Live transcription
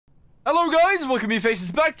Hello guys, welcome you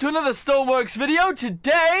faces back to another Stormworks video.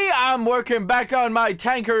 Today, I'm working back on my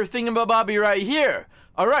tanker thingamabobby right here.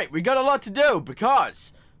 Alright, we got a lot to do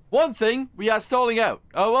because, one thing, we are stalling out.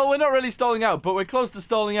 Oh, well, we're not really stalling out, but we're close to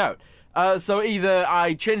stalling out. So either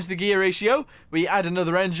I change the gear ratio, we add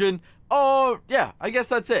another engine, or, yeah, I guess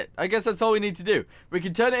that's it. I guess that's all we need to do. We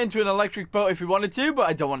can turn it into an electric boat if we wanted to, but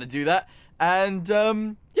I don't want to do that. And,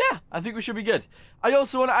 yeah, I think we should be good. I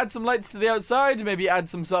also want to add some lights to the outside, maybe add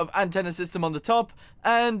some sort of antenna system on the top,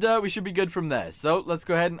 and we should be good from there. So, let's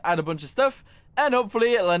go ahead and add a bunch of stuff, and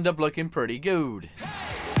hopefully it'll end up looking pretty good.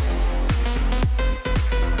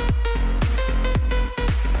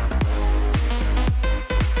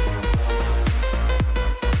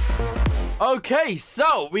 Okay,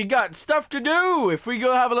 so we got stuff to do. If we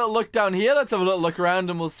go have a little look down here, let's have a little look around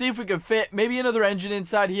and we'll see if we can fit maybe another engine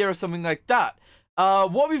inside here or something like that.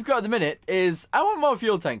 What we've got at the minute is I want more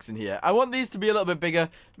fuel tanks in here. I want these to be a little bit bigger.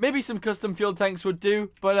 Maybe some custom fuel tanks would do,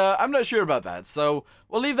 but I'm not sure about that. So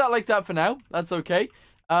we'll leave that like that for now. That's okay.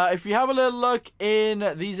 If we have a little look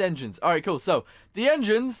in these engines. All right, cool. So the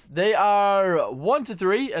engines, they are 1 to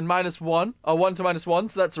 3 and -1, or 1 to -1.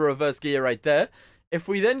 So that's a reverse gear right there. If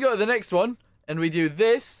we then go to the next one and we do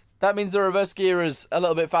this, that means the reverse gear is a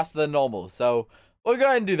little bit faster than normal. So we'll go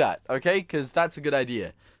ahead and do that, okay? Because that's a good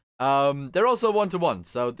idea. They're also 1 to 1.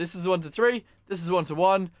 So this is 1 to 3, this is 1 to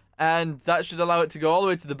 1, and that should allow it to go all the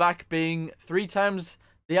way to the back, being 3 times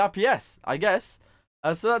the RPS, I guess.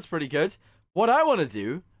 So that's pretty good. What I want to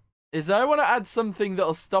do is I want to add something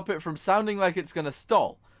that'll stop it from sounding like it's going to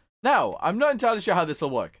stall. Now, I'm not entirely sure how this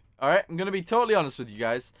will work, alright? I'm going to be totally honest with you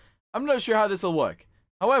guys. I'm not sure how this will work.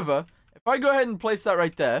 However, if I go ahead and place that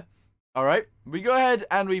right there, alright, we go ahead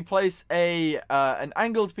and we place an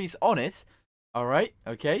angled piece on it, alright,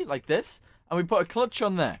 okay, like this, and we put a clutch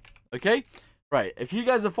on there, okay? Right, if you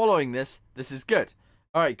guys are following this, this is good.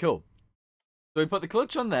 Alright, cool. So we put the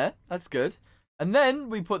clutch on there, that's good, and then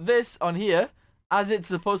we put this on here as it's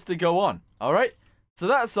supposed to go on, alright? So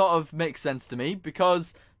that sort of makes sense to me,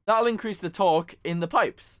 because that'll increase the torque in the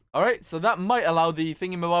pipes. Alright, so that might allow the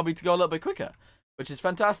thingamabobby to go a little bit quicker, which is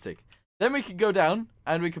fantastic. Then we could go down,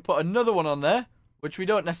 and we could put another one on there, which we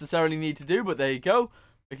don't necessarily need to do, but there you go.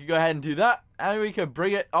 We could go ahead and do that, and we could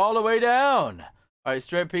bring it all the way down. Alright,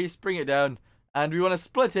 straight piece, bring it down, and we want to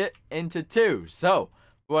split it into 2. So,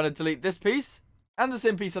 we want to delete this piece, and the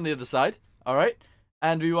same piece on the other side, alright?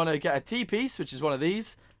 And we want to get a T piece, which is one of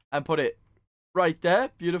these, and put it right there,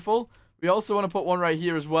 beautiful. We also want to put one right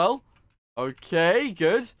here as well. Okay,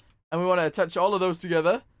 good. And we want to attach all of those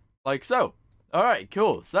together, like so. Alright,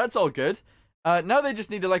 cool. So that's all good. Now they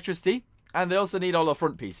just need electricity, and they also need all the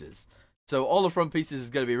front pieces. So all the front pieces is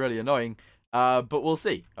going to be really annoying, but we'll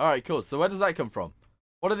see. Alright, cool. So where does that come from?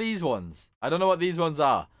 What are these ones? I don't know what these ones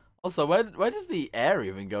are. Also, where does the air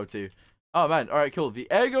even go to? Oh, man. Alright, cool. The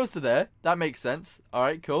air goes to there. That makes sense.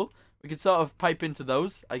 Alright, cool. We can sort of pipe into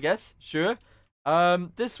those, I guess. Sure.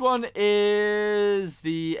 This one is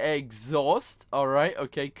the exhaust. Alright,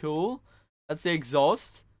 okay, cool. That's the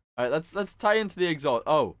exhaust. Alright, let's tie into the exhaust.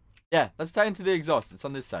 Oh, yeah, let's tie into the exhaust. It's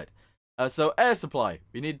on this side. So air supply.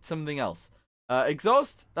 We need something else.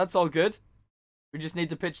 Exhaust, that's all good. We just need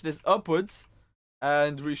to pitch this upwards,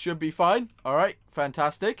 and we should be fine. Alright,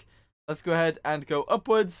 fantastic. Let's go ahead and go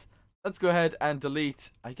upwards. Let's go ahead and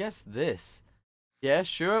delete, I guess, this. Yeah,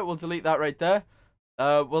 sure, we'll delete that right there.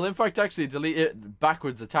 Well, in fact, actually, delete it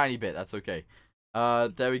backwards a tiny bit. That's okay.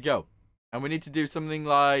 There we go. And we need to do something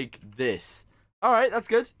like this. Alright, that's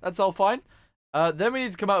good. That's all fine. Then we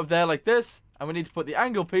need to come out of there like this. And we need to put the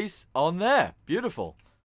angle piece on there. Beautiful.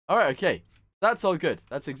 Alright, okay. That's all good.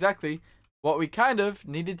 That's exactly what we kind of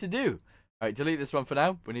needed to do. Alright, delete this one for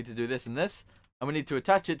now. We need to do this and this. And we need to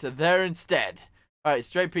attach it to there instead. Alright,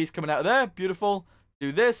 straight piece coming out of there. Beautiful.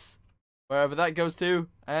 Do this, wherever that goes to.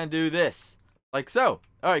 And do this. Like so.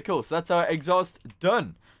 Alright, cool. So that's our exhaust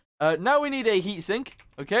done. Now we need a heatsink,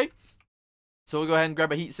 okay? So we'll go ahead and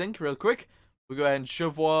grab a heatsink real quick. We'll go ahead and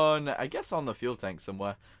shove one, I guess, on the fuel tank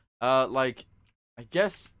somewhere. Like, I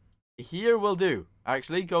guess here will do.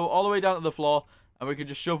 Actually, go all the way down to the floor, and we can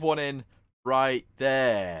just shove one in right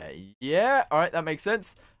there. Yeah, alright, that makes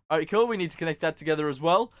sense. Alright, cool. We need to connect that together as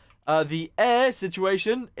well. The air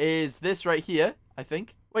situation is this right here, I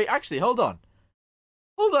think. Wait, actually, hold on.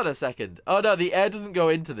 Hold on a second. Oh, no, the air doesn't go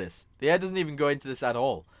into this. The air doesn't even go into this at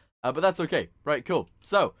all. But that's okay. Right, cool.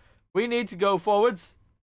 So, we need to go forwards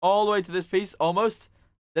all the way to this piece, almost.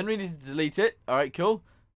 Then we need to delete it. Alright, cool.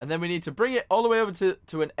 And then we need to bring it all the way over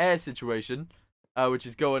to an air situation, which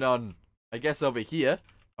is going on, I guess, over here.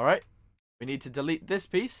 Alright. We need to delete this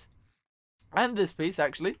piece. And this piece,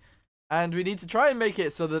 actually. And we need to try and make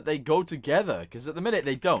it so that they go together, because at the minute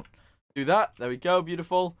they don't. Do that. There we go.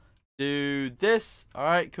 Beautiful. Do this. All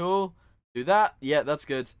right, cool. Do that. Yeah, that's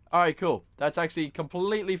good. All right, cool. That's actually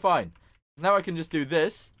completely fine. Now I can just do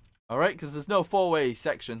this. All right, because there's no four-way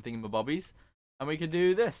section thingamabobbies. And we can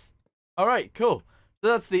do this. All right, cool.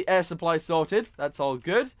 So that's the air supply sorted. That's all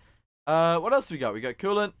good. What else we got? We got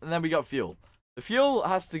coolant, and then we got fuel. The fuel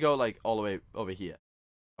has to go, like, all the way over here.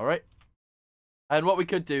 All right? And what we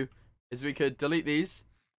could do is we could delete these,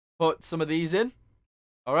 put some of these in.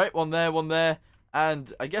 All right, one there,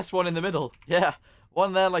 and I guess one in the middle. Yeah,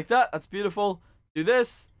 one there like that. That's beautiful. Do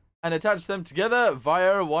this, and attach them together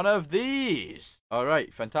via one of these. All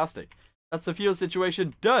right, fantastic. That's the fuel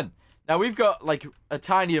situation done. Now, we've got, like, a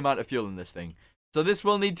tiny amount of fuel in this thing. So this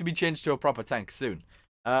will need to be changed to a proper tank soon.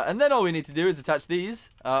 And then all we need to do is attach these,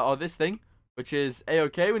 or this thing, which is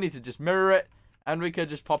A-OK. We need to just mirror it, and we could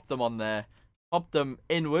just pop them on there. Pop them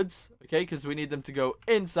inwards, okay, because we need them to go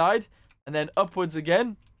inside, and then upwards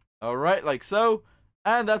again. All right, like so.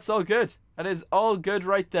 And that's all good. That is all good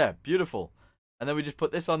right there. Beautiful. And then we just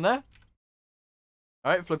put this on there.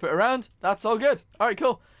 All right, flip it around. That's all good. All right,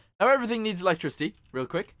 cool. Now everything needs electricity, real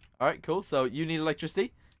quick. All right, cool. So you need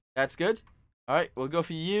electricity. That's good. All right, we'll go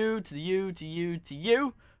for you, to the you, to you, to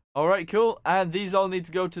you. All right, cool. And these all need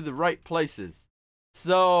to go to the right places.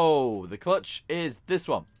 So the clutch is this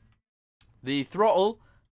one. The throttle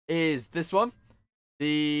is this one.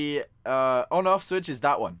 The on-off switch is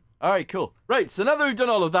that one. All right, cool. Right, so now that we've done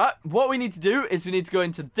all of that, what we need to do is we need to go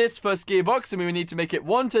into this first gearbox, and we need to make it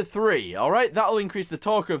 1 to 3. All right, that'll increase the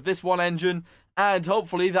torque of this one engine, and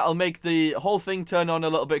hopefully that'll make the whole thing turn on a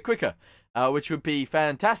little bit quicker, which would be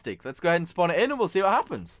fantastic. Let's go ahead and spawn it in, and we'll see what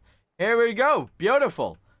happens. Here we go.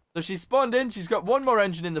 Beautiful. So she's spawned in. She's got one more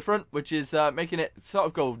engine in the front, which is making it sort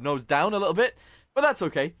of go nose down a little bit, but that's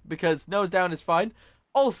okay, because nose down is fine.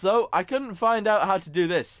 Also, I couldn't find out how to do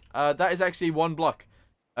this. That is actually one block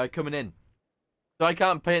coming in. So I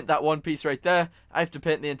can't paint that one piece right there. I have to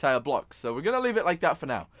paint the entire block. So we're going to leave it like that for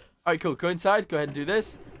now. All right, cool. Go inside. Go ahead and do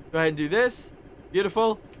this. Go ahead and do this.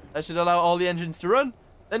 Beautiful. That should allow all the engines to run.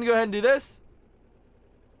 Then go ahead and do this.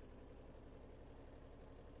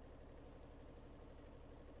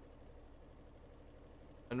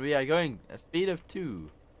 And we are going a speed of 2.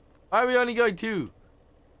 Why are we only going 2?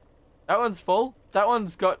 That one's full. That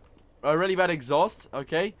one's got a really bad exhaust.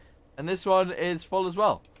 Okay. And this one is full as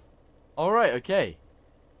well. Alright, okay.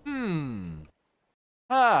 Well,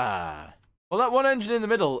 that one engine in the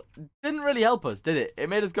middle didn't really help us, did it? It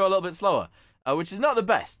made us go a little bit slower. Which is not the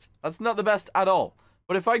best. That's not the best at all.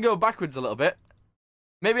 But if I go backwards a little bit,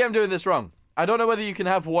 maybe I'm doing this wrong. I don't know whether you can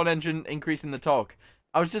have one engine increasing the torque.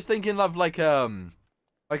 I was just thinking of like a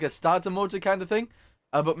starter motor kind of thing.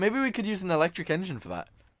 But maybe we could use an electric engine for that.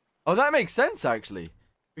 Oh, that makes sense, actually.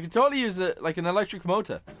 We could totally use it like an electric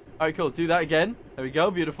motor. Alright, cool. Do that again. There we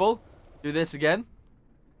go. Beautiful. Do this again.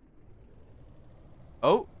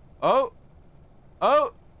 Oh. Oh.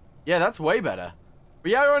 Oh. Yeah, that's way better.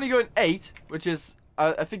 We are only going 8, which is,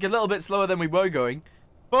 I think, a little bit slower than we were going.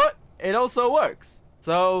 But it also works.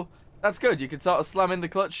 So, that's good. You can sort of slam in the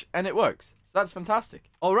clutch, and it works. So that's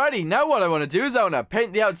fantastic. Alrighty, now what I want to do is I want to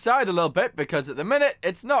paint the outside a little bit, because at the minute,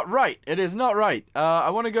 it's not right. It is not right.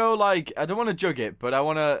 I want to go like, I don't want to jug it, but I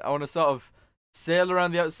want to sort of sail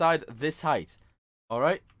around the outside this height.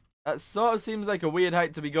 Alright? That sort of seems like a weird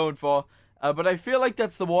height to be going for. But I feel like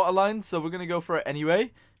that's the water line, so we're going to go for it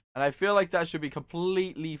anyway. And I feel like that should be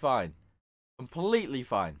completely fine. Completely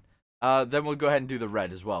fine. Then we'll go ahead and do the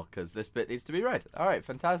red as well, because this bit needs to be red. Alright,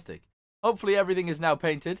 fantastic. Hopefully everything is now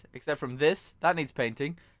painted, except from this. That needs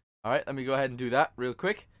painting. Alright, let me go ahead and do that real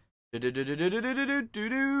quick. There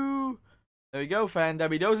we go,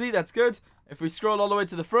 fan-dabby-dozy, that's good. If we scroll all the way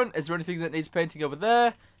to the front, is there anything that needs painting over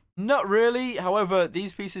there? Not really, however,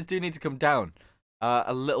 these pieces do need to come down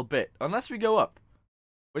a little bit, unless we go up,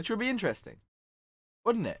 which would be interesting,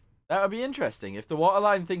 wouldn't it? That would be interesting if the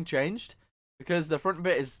waterline thing changed, because the front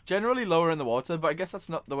bit is generally lower in the water, but I guess that's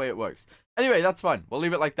not the way it works. Anyway, that's fine. We'll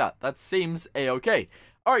leave it like that. That seems a-okay.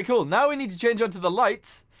 Alright, cool. Now we need to change onto the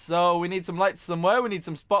lights. So we need some lights somewhere. We need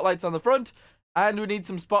some spotlights on the front. And we need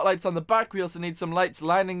some spotlights on the back. We also need some lights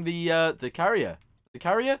lining the carrier. The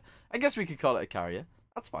carrier? I guess we could call it a carrier.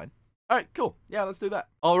 That's fine. Alright, cool. Yeah, let's do that.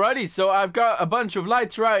 Alrighty, so I've got a bunch of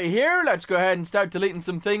lights right here. Let's go ahead and start deleting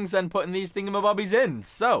some things and putting these thingamabobbies in.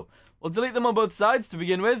 So, we'll delete them on both sides to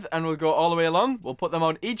begin with, and we'll go all the way along. We'll put them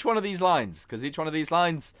on each one of these lines, because each one of these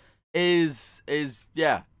lines is,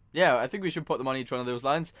 yeah, I think we should put them on each one of those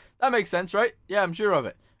lines. That makes sense, right? Yeah, I'm sure of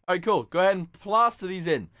it. Alright, cool. Go ahead and plaster these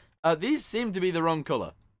in. These seem to be the wrong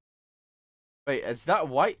color. Wait, is that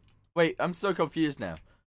white? Wait, I'm so confused now.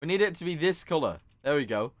 We need it to be this color. There we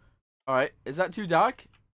go. Alright, is that too dark?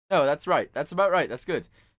 No, that's right. That's about right. That's good.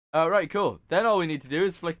 Right, cool. Then all we need to do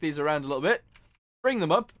is flick these around a little bit, bring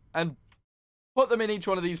them up, and put them in each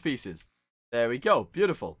one of these pieces. There we go.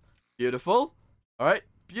 Beautiful. Beautiful. All right.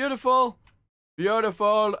 Beautiful.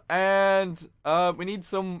 Beautiful. And we need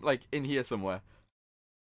some, like, in here somewhere.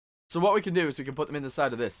 So what we can do is we can put them in the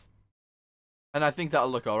side of this. And I think that'll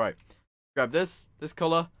look all right. Grab this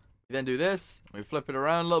color. We then do this. We flip it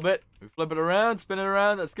around a little bit. We flip it around, spin it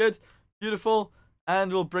around. That's good. Beautiful.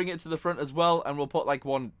 And we'll bring it to the front as well. And we'll put, like,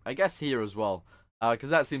 one, I guess, here as well. Because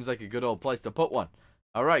that seems like a good old place to put one.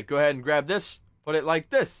 All right. Go ahead and grab this. Put it like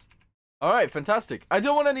this. All right. Fantastic. I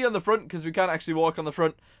don't want any on the front because we can't actually walk on the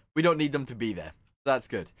front. We don't need them to be there. That's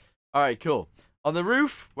good. All right. Cool. On the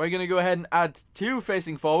roof, we're going to go ahead and add 2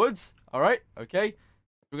 facing forwards. All right. Okay.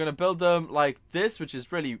 We're going to build them like this, which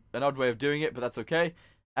is really an odd way of doing it, but that's okay.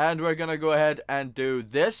 And we're going to go ahead and do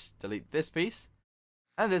this. Delete this piece.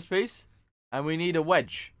 And this piece. And we need a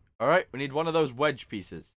wedge. All right. We need one of those wedge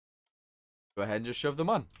pieces. Go ahead and just shove them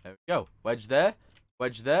on. There we go. Wedge there.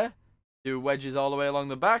 Wedge there. 2 wedges all the way along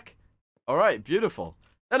the back. All right. Beautiful.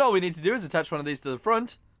 Then all we need to do is attach one of these to the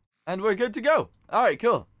front. And we're good to go. All right.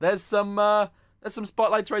 Cool. There's some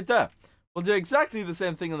spotlights right there. We'll do exactly the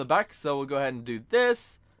same thing on the back. So we'll go ahead and do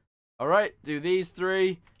this. All right. Do these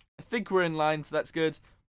 3. I think we're in line, so that's good.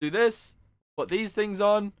 Do this. Put these things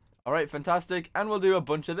on. All right. Fantastic. And we'll do a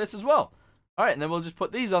bunch of this as well. All right. And then we'll just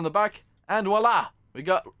put these on the back. And voila. We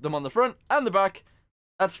got them on the front and the back.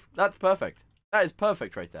 That's perfect. That is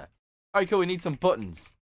perfect right there. All right. Cool. We need some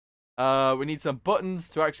buttons. We need some buttons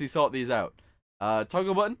to actually sort these out.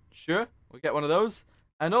 Toggle button. Sure. We'll get one of those.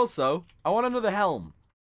 And also, I want another helm.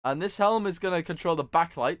 And this helm is going to control the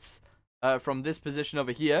backlights from this position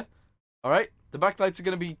over here. Alright, the backlights are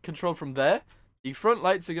going to be controlled from there. The front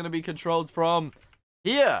lights are going to be controlled from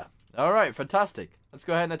here. Alright, fantastic. Let's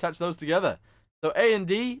go ahead and attach those together. So A and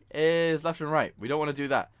D is left and right. We don't want to do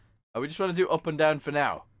that. We just want to do up and down for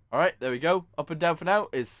now. Alright, there we go. Up and down for now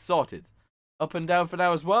is sorted. Up and down for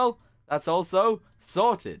now as well. That's also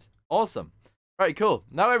sorted. Awesome. Alright, cool.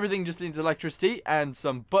 Now everything just needs electricity and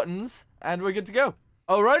some buttons, and we're good to go.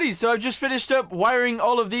 Alrighty, so I've just finished up wiring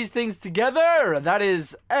all of these things together. That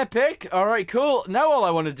is epic. Alright, cool. Now all I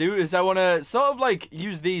want to do is I want to sort of like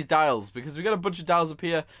use these dials because we got a bunch of dials up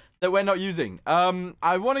here that we're not using.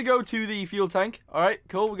 I want to go to the fuel tank. Alright,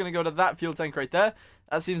 cool. We're going to go to that fuel tank right there.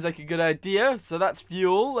 That seems like a good idea. So that's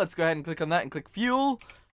fuel. Let's go ahead and click on that and click fuel.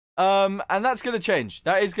 And that's going to change.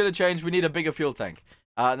 That is going to change. We need a bigger fuel tank.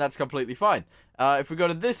 And that's completely fine. If we go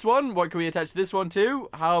to this one, what can we attach this one to?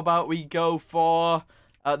 How about we go for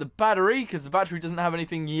the battery, because the battery doesn't have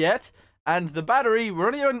anything yet. And the battery, we're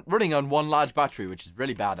only running on 1 large battery, which is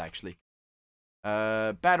really bad, actually.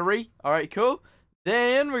 Battery. All right, cool.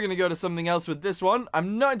 Then we're going to go to something else with this one.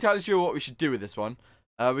 I'm not entirely sure what we should do with this one.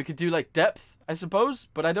 We could do, like, depth, I suppose,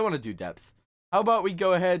 but I don't want to do depth. How about we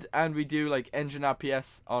go ahead and we do, like, engine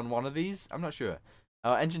RPS on one of these? I'm not sure.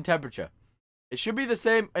 Engine temperature. It should be the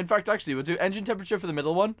same. In fact, actually, we'll do engine temperature for the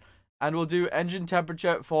middle one. And we'll do engine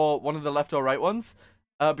temperature for one of the left or right ones.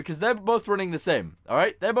 Because they're both running the same.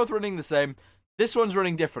 Alright? They're both running the same. This one's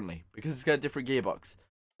running differently. Because it's got a different gearbox.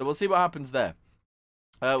 So we'll see what happens there.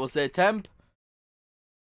 We'll say temp.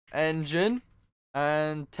 Engine.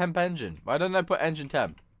 And temp engine. Why don't I put engine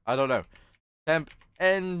temp? I don't know. Temp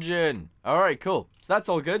engine. Alright, cool. So that's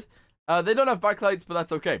all good. They don't have backlights, but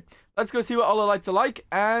that's okay. Let's go see what all the lights are like,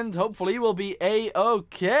 and hopefully we'll be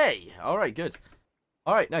a-okay. Alright, good.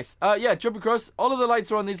 Alright, nice. Yeah, jump across. All of the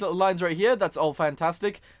lights are on these little lines right here. That's all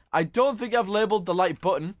fantastic. I don't think I've labeled the light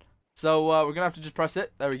button, so we're going to have to just press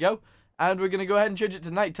it. There we go. And we're going to go ahead and change it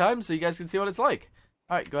to nighttime so you guys can see what it's like.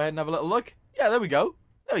 Alright, go ahead and have a little look. Yeah, there we go.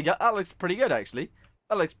 There we go. That looks pretty good, actually.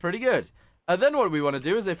 That looks pretty good. And then what we want to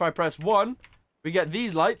do is if I press 1, we get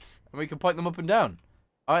these lights, and we can point them up and down.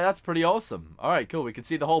 Alright, that's pretty awesome. Alright, cool. We can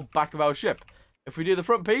see the whole back of our ship. If we do the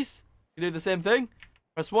front piece, we do the same thing.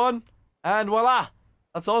 Press 1, and voila!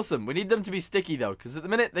 That's awesome. We need them to be sticky, though, because at the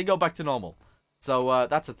minute, they go back to normal. So,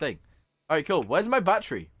 that's a thing. Alright, cool. Where's my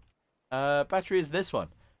battery? Battery is this one.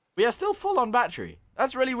 We are still full on battery.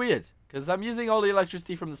 That's really weird, because I'm using all the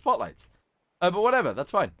electricity from the spotlights. But whatever,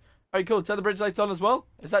 that's fine. Alright, cool. Turn the bridge lights on as well.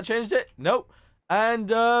 Has that changed it? Nope. And,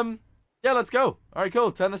 yeah, let's go. Alright,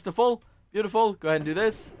 cool. Turn this to full. Beautiful. Go ahead and do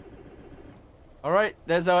this. Alright,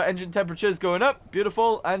 there's our engine temperatures going up.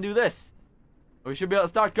 Beautiful. And do this. We should be able to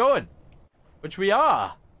start going. Which we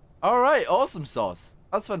are. Alright, awesome sauce.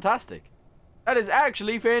 That's fantastic. That is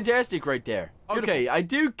actually fantastic right there. Beautiful. Okay, I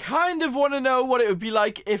do kind of want to know what it would be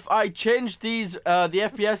like if I changed these, the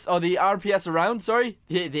FPS, or the RPS around, sorry.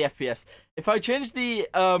 The FPS. If I change the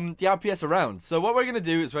RPS around. So what we're going to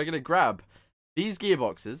do is we're going to grab these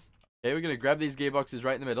gearboxes. Okay, we're gonna grab these gearboxes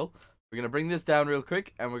right in the middle. We're gonna bring this down real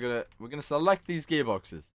quick, and we're gonna select these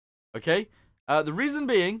gearboxes. Okay. The reason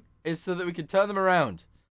being is so that we can turn them around.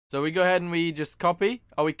 So we go ahead and we just copy.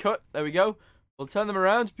 Oh, we cut. There we go. We'll turn them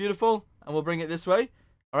around. Beautiful. And we'll bring it this way.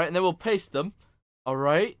 All right, and then we'll paste them. All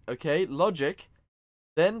right. Okay. Logic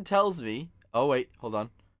then tells me. Oh wait, hold on.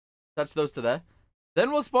 Touch those to there.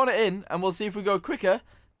 Then we'll spawn it in, and we'll see if we go quicker.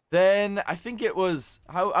 Then I think it was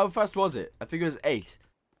how fast was it? I think it was 8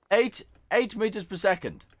 meters per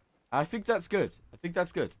second. I think that's good.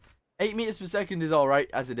 8 meters per second is all right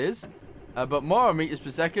as it is, but more meters per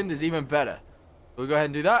second is even better. We'll go ahead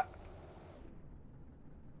and do that.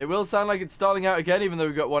 It will sound like it's stalling out again, even though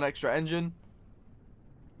we've got one extra engine.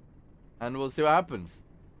 And we'll see what happens.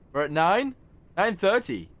 We're at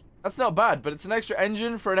 9:30. That's not bad, but it's an extra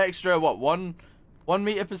engine for an extra, what, 1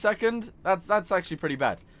 meter per second? That's actually pretty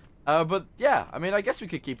bad. But yeah, I mean, I guess we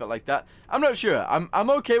could keep it like that. I'm not sure. I'm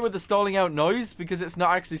okay with the stalling out noise because it's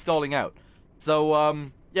not actually stalling out.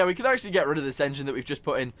 So, yeah, we could actually get rid of this engine that we've just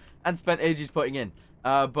put in and spent ages putting in.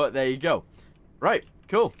 But there you go. Right,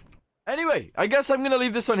 cool. Anyway, I guess I'm going to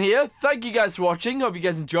leave this one here. Thank you guys for watching. Hope you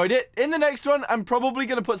guys enjoyed it. In the next one, I'm probably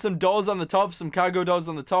going to put some doors on the top, some cargo doors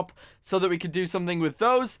on the top, so that we could do something with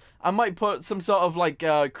those. I might put some sort of, like,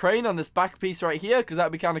 crane on this back piece right here, because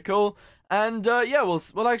that'd be kind of cool. And, yeah,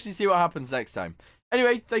 we'll actually see what happens next time.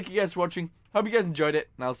 Anyway, thank you guys for watching. Hope you guys enjoyed it,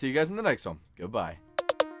 and I'll see you guys in the next one. Goodbye.